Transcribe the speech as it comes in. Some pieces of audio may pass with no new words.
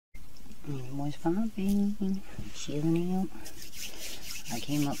Was popping, chilling out. I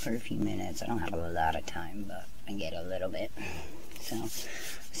came up for a few minutes. I don't have a lot of time, but I get a little bit. So,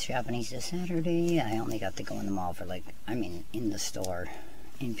 it's Japanese this Saturday. I only got to go in the mall for like, in the store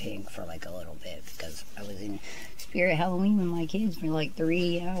in Pink for like a little bit because I was in Spirit Halloween with my kids for like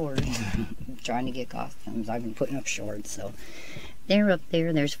 3 hours trying to get costumes. I've been putting up shorts, so they're up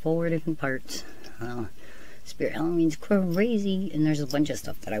there. There's 4 different parts. Spirit Halloween's crazy, and there's a bunch of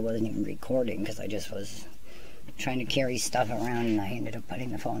stuff that I wasn't even recording because I just was trying to carry stuff around, and I ended up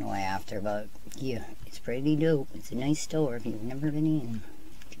putting the phone away after. But yeah, it's pretty dope. It's a nice store. If you've never been in,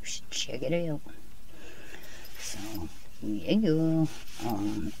 you should check it out. So yeah,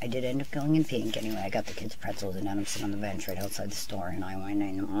 I did end up going in Pink anyway. I got the kids pretzels, and now I'm sitting on the bench right outside the store, and I went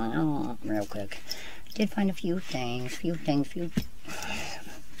in real quick. I did find a few things,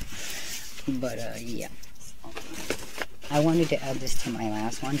 but yeah. I wanted to add this to my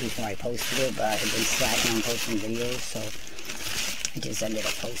last one before I posted it, but I had been slacking on posting videos, so I just ended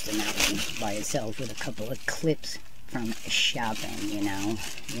up posting that one by itself with a couple of clips from shopping, you know,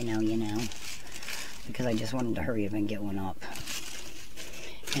 because I just wanted to hurry up and get one up.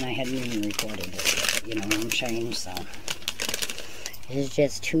 And I hadn't even recorded it, you know what I'm saying? So it's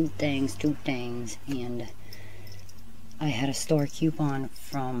just two things, and I had a store coupon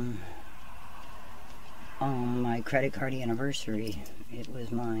from my credit card anniversary. It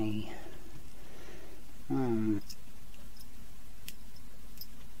was my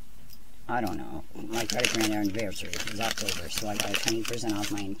I don't know, my credit card anniversary. It was October, so I got 20%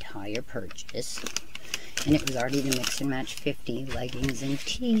 off my entire purchase, and it was already the mix and match 50 leggings and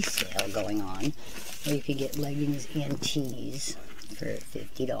tee sale going on, where you could get leggings and tees for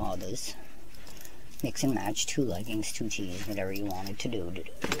 $50. Mix and match, 2 leggings, 2 tees, whatever you wanted to do.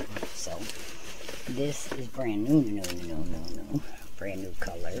 So this is brand new, brand new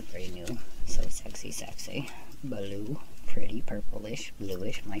color, brand new, so sexy, blue, pretty, purplish,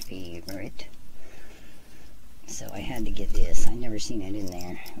 bluish, my favorite. So I had to get this. I never seen it in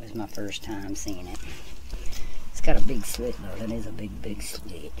there. It was my first time seeing it. It's got a big slit though. That is a big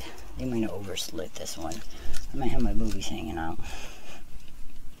slit. They might have overslit this one. I might have my boobies hanging out.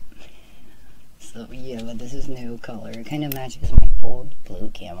 So yeah, but this is new color. It kind of matches my old blue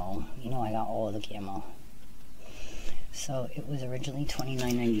camo. You know, I got all of the camo. So it was originally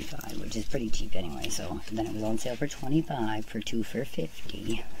 $29.95, which is pretty cheap anyway. So then it was on sale for $25 for 2 for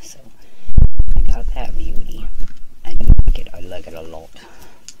 $50. So I got that beauty. I like it. I like it a lot.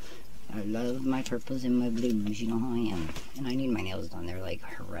 I love my purples and my blues. You know how I am. And I need my nails done. They're like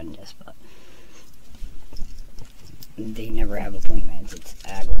horrendous, but they never have appointments. It's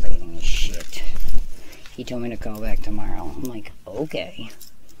aggravating as shit. He told me to call back tomorrow. I'm like, okay.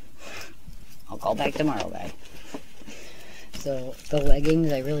 I'll call back tomorrow, guy. So, the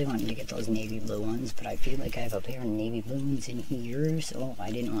leggings, I really wanted to get those navy blue ones, but I feel like I have a pair of navy blue ones in here, so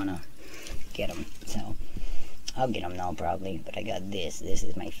I didn't want to get them. So, I'll get them now, probably. But I got this. This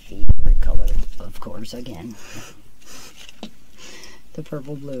is my favorite color, of course, again. The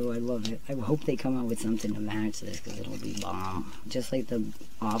purple blue, I love it. I hope they come out with something to match this, because it'll be bomb. Just like the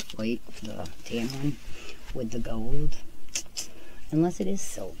off-white, the tan one, with the gold. Unless it is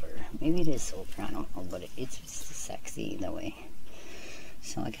silver. Maybe it is silver, I don't know, but it's sexy that way.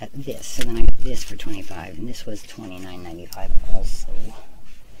 So I got this, and then I got this for $25, and this was $29.95 also.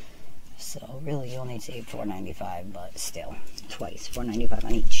 So really you only saved $4.95, but still, twice, $4.95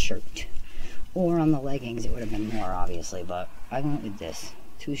 on each shirt. Or on the leggings, it would have been more, obviously, but I went with this,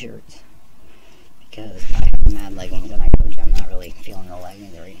 2 shirts, because I have mad leggings, and I told you I'm not really feeling the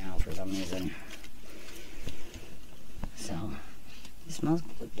leggings right now for some reason. So, it smells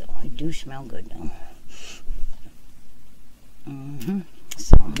good though. I do smell good though.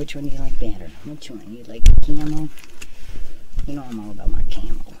 So, which one do you like better? Which one? You like the camo? You know I'm all about my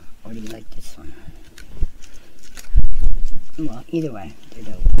camo. Or do you like this one? Well, either way, they're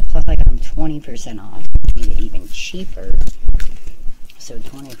dope. Plus I got them 20% off, which made it even cheaper. So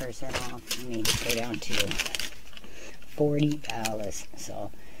 20% off made it go down to $40.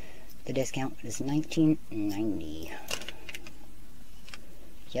 So the discount is $19.90.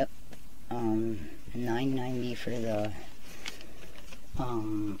 Yep. $9.90 for the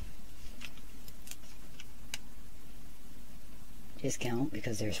discount,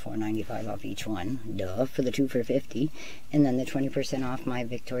 because there's $4.95 off each one, duh, for the 2 for $50, and then the 20% off my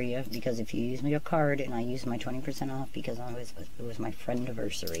Victoria, because if you use your card, and I used my 20% off because it was my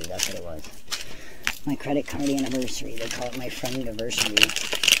friend-iversary, that's what it was, my credit card anniversary, they call it my friend-iversary,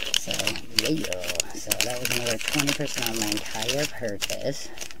 so yeah, so that was another 20% off my entire purchase.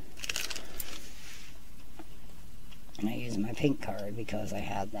 And I used my pink card because I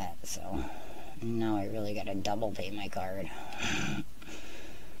had that, so now I really gotta double pay my card.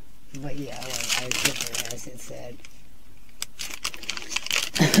 But yeah, I took her as it said.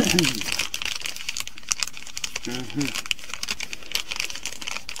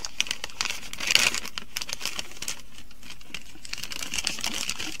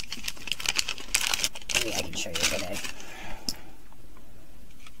 Maybe I can show you today.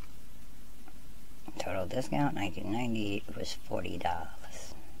 Total discount $19.90 was $40.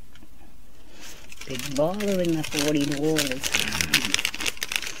 Big baller in the $40.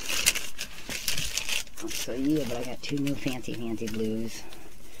 So yeah, but I got two new fancy blues.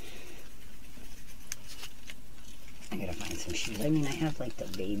 I gotta find some shoes. I mean, I have like the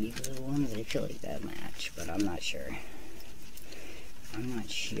baby blue ones. I feel like that match, but I'm not sure. I'm not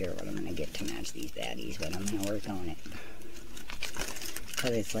sure what I'm gonna get to match these baddies, but I'm gonna work on it.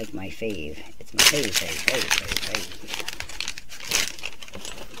 Because it's like my fave. It's my fave.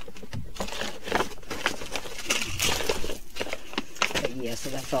 But yeah, so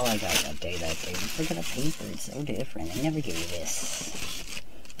that's all I got that day. Look at the paper. It's so different. They never give you this.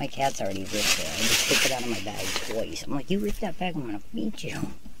 My cat's already ripped it. I just took it out of my bag twice. I'm like, you ripped that bag, I'm gonna beat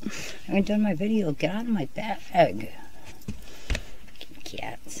you. I haven't done my video. Get out of my bag.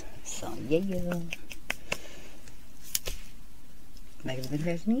 Cats. So, yeah. Back to the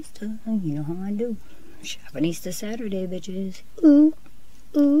fashionista. You know how I do. Shopinista Saturday, bitches. Ooh.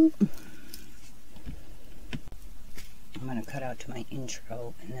 Ooh. I'm gonna cut out to my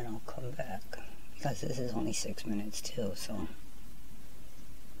intro and then I'll come back. Because this is only 6 minutes too, so.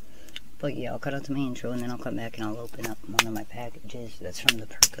 But yeah, I'll cut out to my intro and then I'll come back and I'll open up one of my packages. That's from the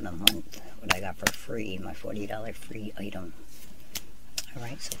perk of the month. What I got for free. My $40 free item.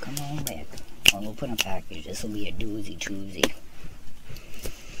 Alright, so come on back. I'll open a package. This will be a doozy choozy.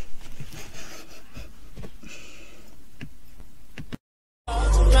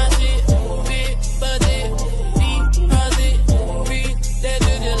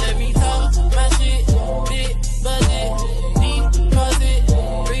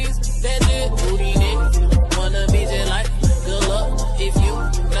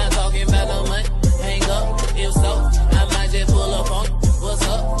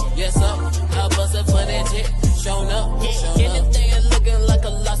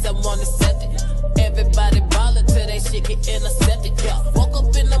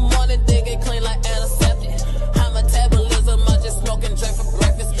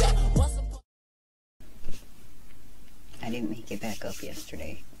 I didn't make it back up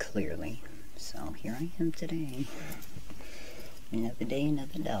yesterday, clearly. So here I am today. Another day,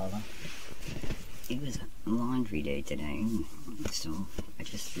 another dollar. It was a laundry day today, so I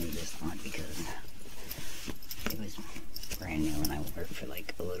just threw this on because it was brand new and I wore it for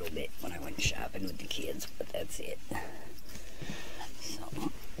like a little bit when I went shopping with the kids, but that's it. So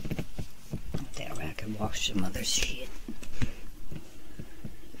that way I could wash some other shit.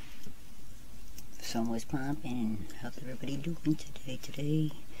 Sun was pumping. How's everybody doing today?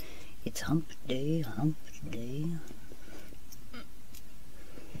 Today it's hump day,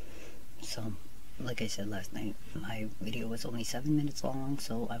 So, like I said last night, my video was only 7 minutes long,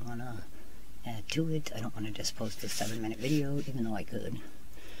 so I want to add to it. I don't want to just post a 7-minute video, even though I could.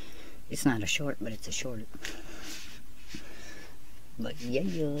 It's not a short, but it's a short. But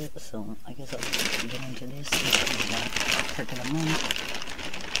yeah, so I guess I'll get into this. Perk of the month.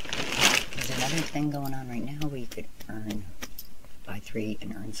 There's another thing going on right now where you could buy 3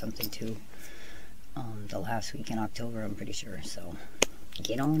 and earn something too. The last week in October, I'm pretty sure. So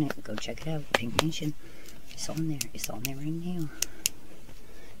get on it. Go check it out. Pink Nation. It's on there. It's on there right now.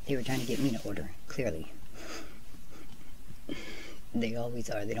 They were trying to get me to order. Clearly. They always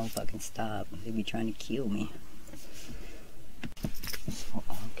are. They don't fucking stop. They be trying to kill me. So,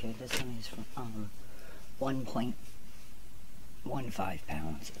 okay, this one is from 1.15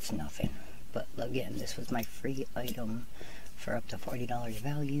 pounds. It's nothing. But again, this was my free item for up to $40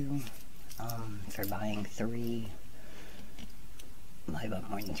 value for buying 3. I bought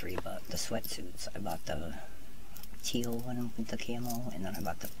more than 3, but the sweatsuits. I bought the teal one with the camo, and then I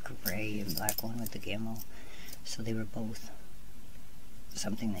bought the gray and black one with the camo. So they were both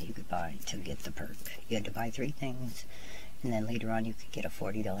something that you could buy to get the perk. You had to buy 3 things, and then later on you could get a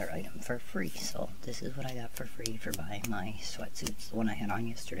 $40 item for free. So this is what I got for free for buying my sweatsuits. The one I had on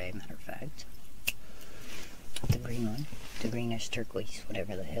yesterday, matter of fact. The green one. The greenish turquoise,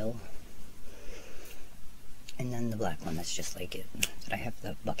 whatever the hell. And then the black one that's just like it. That I have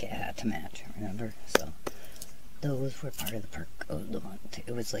the bucket hat to match, remember? So those were part of the perk of the month.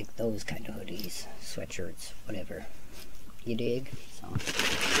 It was like those kind of hoodies, sweatshirts, whatever. You dig? So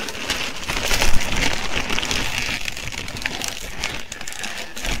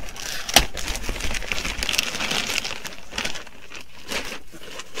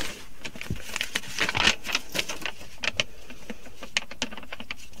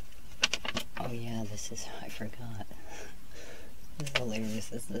hilarious.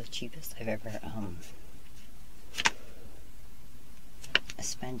 This is the cheapest I've ever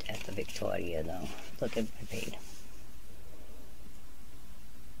spent at the Victoria though. Look at what I paid.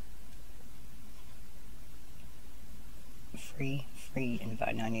 Free and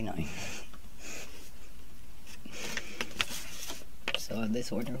 $5.99. So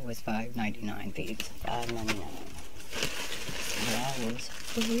this order was $5.99, peeps. $5.99. That was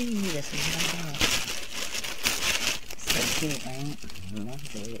free. This is my bad. So cute, right?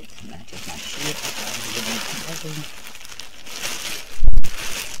 Love it. Matches my shit.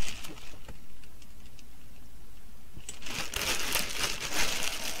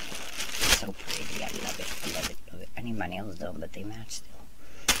 So pretty. I love it. I love it. Love it. I need my nails done, but they match still.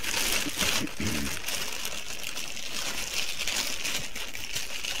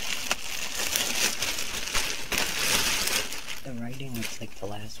 The writing looks like the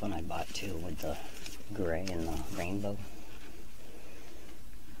last one I bought too, with the gray and the rainbow.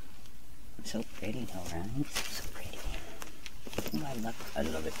 So pretty though, right? So pretty. Oh, I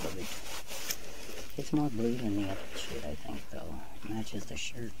love it, love it. It's more blue than the other shit, I think, though. It matches the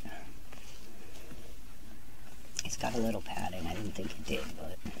shirt. It's got a little padding. I didn't think it did,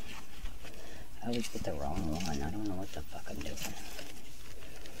 but I always get the wrong one. I don't know what the fuck I'm doing.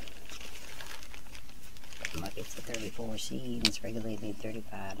 Like it's a 34C and it's regulated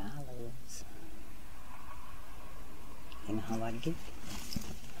 $35. You know how I get?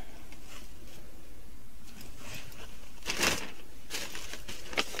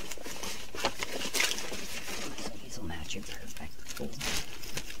 So these will match it perfect. Cool.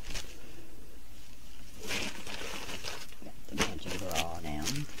 Got the magic bra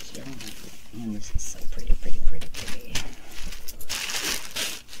down. And this is so pretty, pretty, pretty, pretty.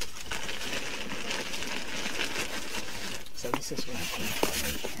 So this is what I paid for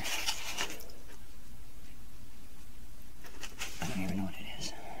right here. I don't even know what it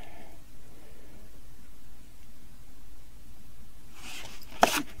is.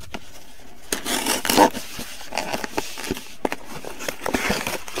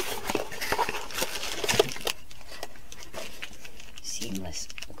 Seamless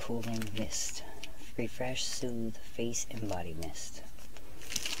cooling mist. Refresh, soothe, face and body mist.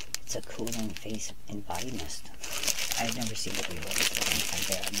 It's a cooling face and body mist. I've never seen it before, so I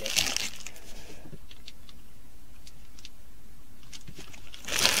grabbed it.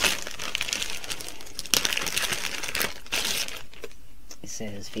 It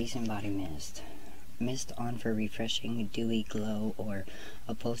says face and body mist. Mist on for refreshing, dewy glow or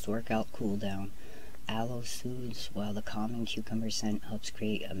a post-workout cool down. Aloe soothes while the calming cucumber scent helps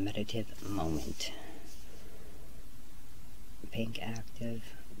create a meditative moment. Pink active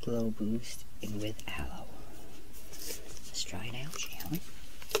glow boost and with aloe. Let's try it out, shall we?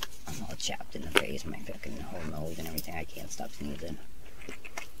 I'm all chapped in the face, my fucking whole nose and everything. I can't stop sneezing.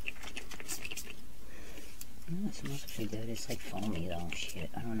 Oh, it smells pretty good. It's like foamy though. Shit,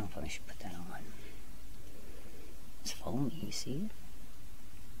 I don't know if I should put that on. It's foamy, you see it?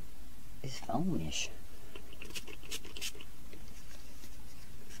 It's foamish.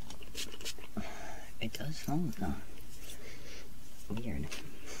 It does foam though. Weird.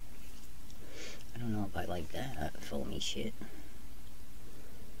 I don't know if I like that foamy shit.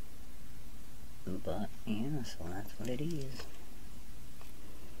 But yeah, so that's what it is.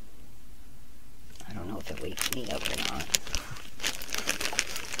 I don't know if it wakes me up or not.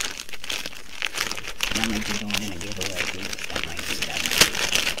 That might be going in a giveaway too. That might be that.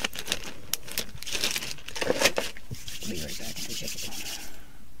 I'll be right back to check it out.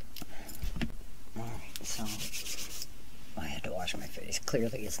 Alright, so I had to wash my face.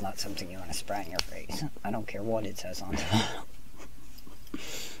 Clearly it's not something you want to spray in your face. I don't care what it says on it.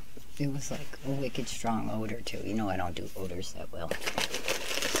 It was like a wicked strong odor too. You know I don't do odors that well.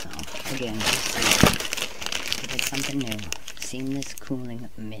 So again, it's something new. Seamless cooling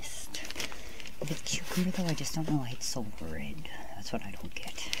mist. With cucumber though, I just don't know why it's so red. That's what I don't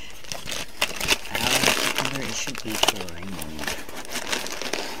get. Cucumber, it should be pouring.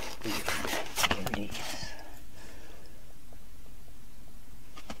 Here it is.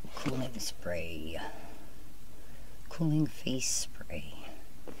 Cooling spray. Cooling face spray.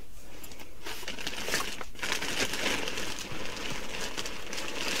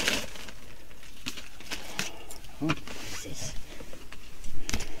 What is this?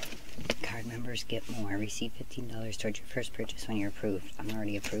 Card members get more. Receive $15 towards your first purchase when you're approved. I'm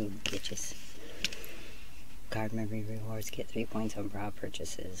already approved, bitches. Card member rewards. Get 3 points on bra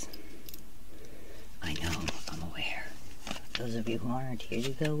purchases. I know, I'm aware. Those of you who aren't, here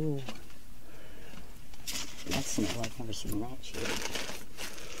you go. That's new. I've never seen that shit.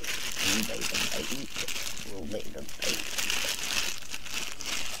 Little bit.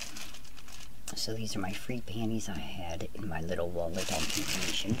 So these are my free panties I had in my little wallet on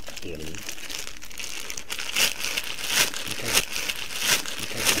convention, clearly.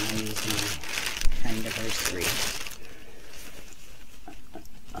 Because when I use my anniversary.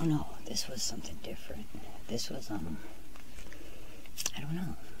 Oh no, this was something different. This was, I don't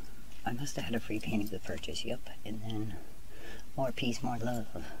know. I must have had a free panty with purchase, yep. And then more peace, more love.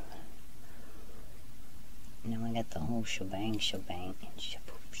 And then we got the whole shebang.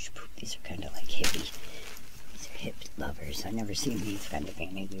 These are kind of like hippie. These are hip lovers. I've never seen these kind of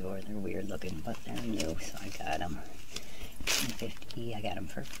panties before. They're weird looking, but they're new, so I got them. $50. I got them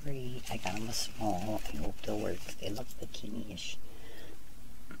for free. I got them a small. I hope they'll work. They look bikini-ish.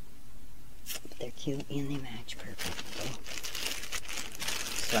 But they're cute and they match perfectly.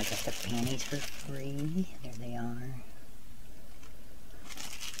 So I got the panties for free. There they are.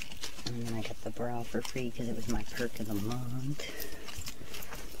 And then I got the bra for free because it was my perk of the month.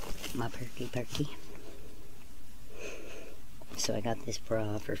 My perky. So I got this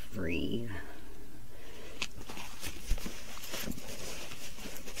bra for free.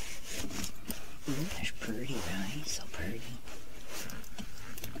 Ooh, that's pretty, right? So pretty.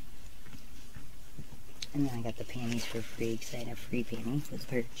 And then I got the panties for free because I had a free panty with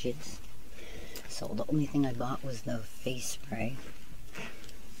purchase. So the only thing I bought was the face spray.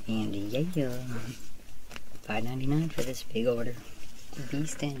 And yeah, $5.99 for this big order.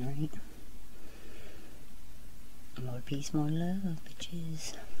 Beastin', right? More peace, more love,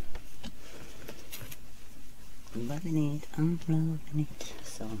 bitches. I'm loving it. I'm loving it.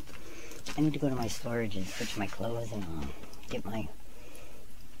 So I need to go to my storage and switch my clothes and get my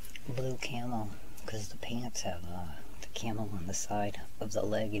blue camo, because the pants have the camo on the side of the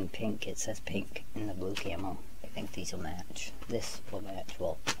leg in pink. It says pink in the blue camo. I think these will match. This will match.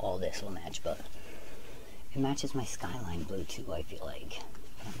 Well, all this will match, but it matches my skyline blue too, I feel like.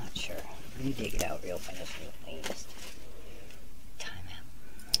 But I'm not sure. Let me dig it out real fast, real fast. Time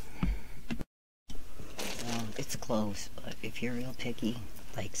out. Well, it's close, but if you're real picky,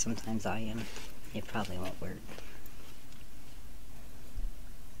 like sometimes I am, it probably won't work.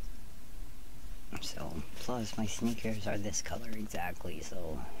 So, plus my sneakers are this color exactly,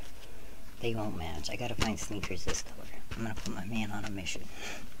 so they won't match. I gotta find sneakers this color. I'm gonna put my man on a mission.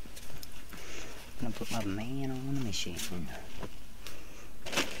 I'm gonna put my man on a mission.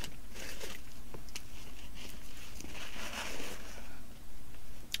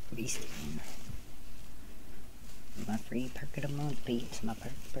 Beastin'. My free perk of the month, peeps. My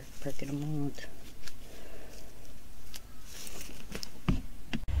perk of the month.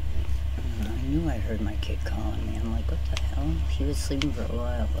 I knew I heard my kid calling me. I'm like, what the hell? He was sleeping for a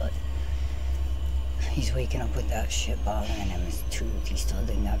while, but he's waking up with that shit bothering him. His tooth. He still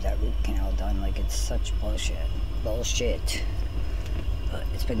didn't have that root canal done. Like, it's such bullshit. Bullshit. But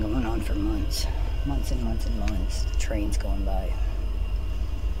it's been going on for months. Months and months and months. The train's going by.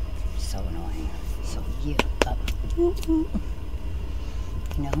 So annoying. So, yeah. You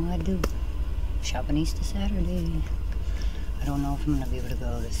know how I do. Shopping Easter Saturday. I don't know if I'm going to be able to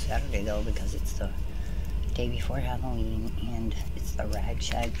go this Saturday, though, because it's the day before Halloween, and it's the Rag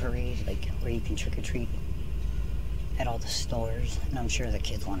Shag Parade, like, where you can trick-or-treat at all the stores, and I'm sure the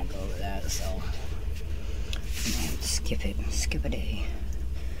kids want to go to that, so, man, skip a day.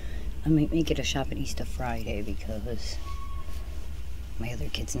 I might make it a Shopping Easter Friday, because my other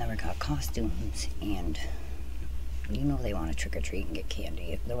kids never got costumes, and you know they want to trick-or-treat and get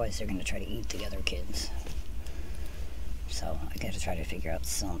candy, otherwise they're going to try to eat the other kids. So, I gotta try to figure out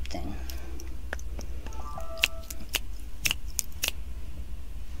something.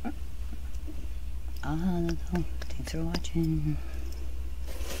 That's all. Thanks for watching.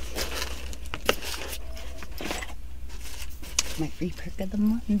 My free perk of the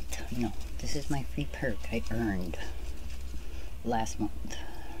month. No, this is my free perk I earned last month.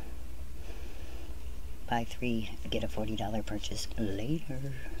 Buy 3, get a $40 purchase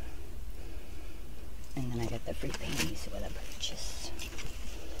later. And then I got the free panties with a purchase.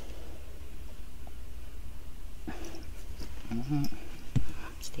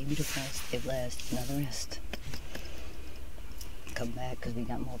 Stay beautiful, stay blessed, another rest. Come back because we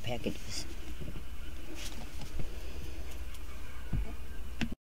got more packages.